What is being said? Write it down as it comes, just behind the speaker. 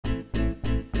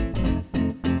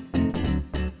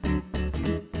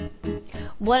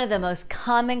One of the most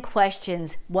common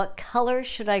questions, what color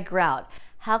should I grout?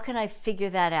 How can I figure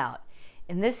that out?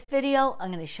 In this video,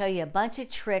 I'm going to show you a bunch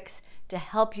of tricks to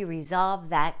help you resolve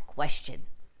that question.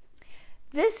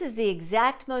 This is the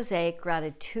exact mosaic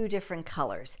grouted 2 different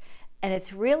colors, and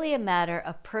it's really a matter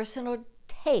of personal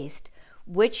taste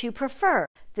which you prefer.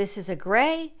 This is a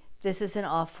gray, this is an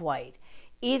off-white.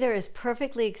 Either is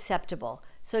perfectly acceptable.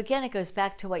 So again, it goes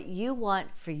back to what you want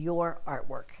for your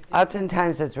artwork.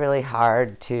 Oftentimes it's really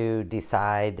hard to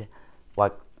decide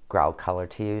what grout color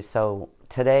to use. So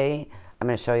today I'm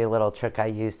going to show you a little trick I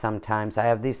use sometimes. I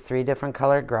have these 3 different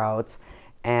colored grouts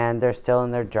and they're still in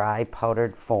their dry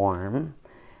powdered form.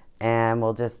 And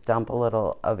we'll just dump a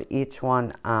little of each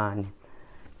one on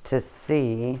to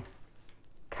see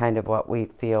kind of what we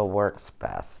feel works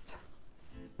best.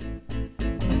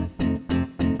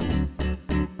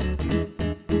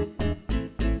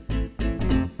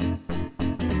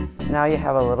 Now you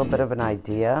have a little bit of an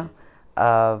idea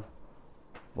of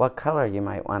what color you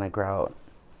might want to grout.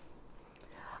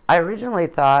 I originally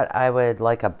thought I would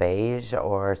like a beige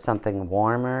or something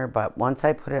warmer, but once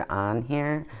I put it on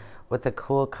here with the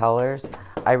cool colors,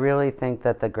 I really think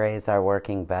that the grays are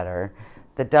working better.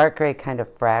 The dark gray kind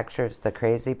of fractures the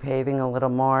crazy paving a little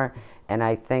more, and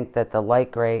I think that the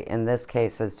light gray in this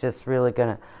case is just really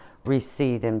going to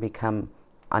recede and become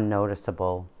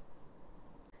unnoticeable.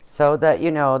 So that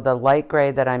you know, the light gray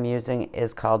that I'm using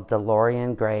is called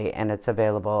DeLorean Gray, and it's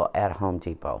available at Home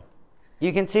Depot.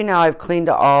 You can see now I've cleaned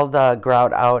all the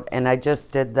grout out, and I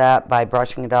just did that by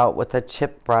brushing it out with a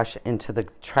chip brush into the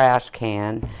trash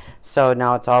can. So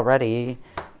now it's all ready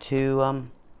to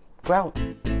grout.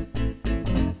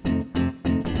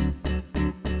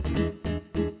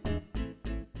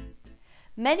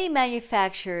 Many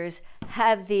manufacturers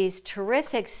have these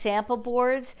terrific sample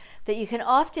boards that you can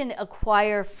often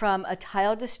acquire from a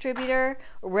tile distributor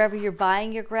or wherever you're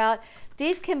buying your grout.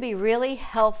 These can be really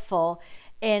helpful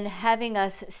in having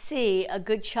us see a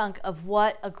good chunk of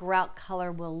what a grout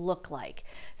color will look like.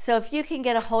 So if you can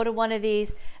get a hold of one of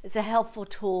these, it's a helpful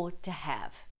tool to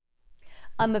have.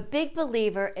 I'm a big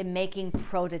believer in making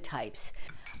prototypes.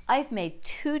 I've made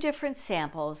 2 different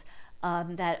samples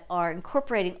that are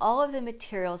incorporating all of the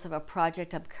materials of a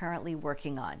project I'm currently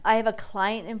working on. I have a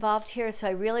client involved here, so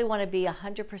I really want to be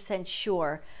 100%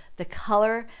 sure the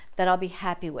color that I'll be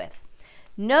happy with.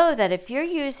 Know that if you're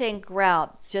using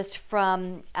grout just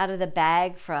from out of the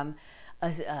bag from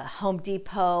a Home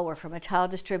Depot or from a tile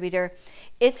distributor,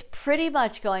 it's pretty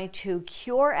much going to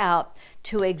cure out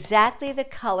to exactly the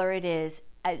color it is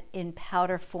in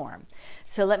powder form.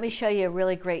 So let me show you a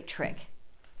really great trick.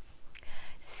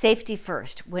 Safety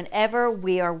first. Whenever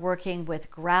we are working with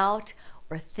grout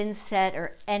or thin set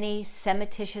or any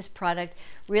cementitious product,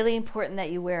 really important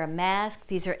that you wear a mask.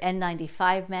 These are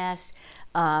N95 masks.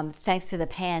 Thanks to the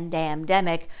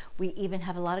pandemic, we even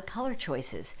have a lot of color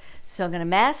choices. So I'm going to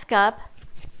mask up,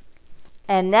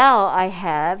 and now I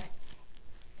have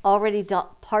already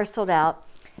parceled out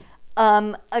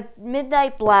a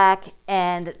midnight black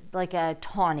and like a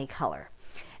tawny color.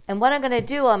 And what I'm going to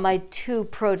do on my 2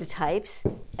 prototypes,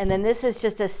 and then this is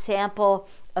just a sample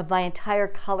of my entire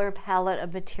color palette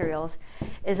of materials,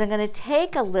 is I'm going to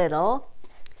take a little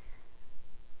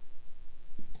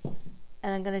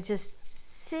and I'm going to just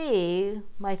see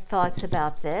my thoughts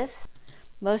about this.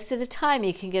 Most of the time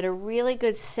you can get a really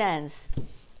good sense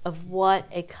of what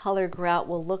a color grout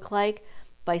will look like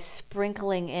by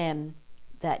sprinkling in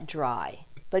that dry.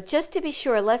 But just to be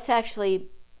sure, let's actually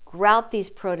grout these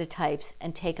prototypes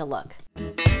and take a look.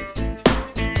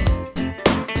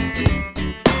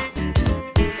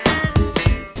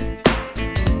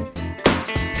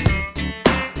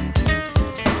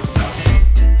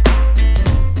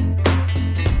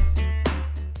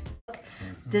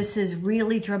 This is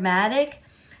really dramatic,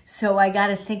 so I got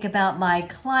to think about my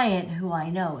client, who I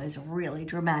know is really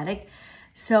dramatic.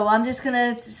 So I'm just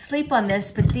going to sleep on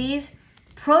this, but these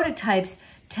prototypes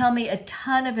tell me a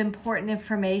ton of important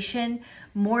information,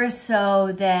 more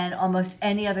so than almost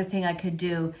any other thing I could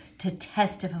do to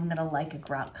test if I'm going to like a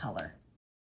grout color.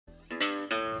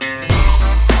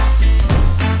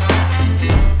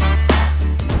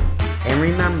 And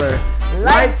remember,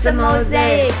 Life's a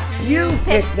mosaic, you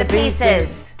pick the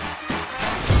pieces.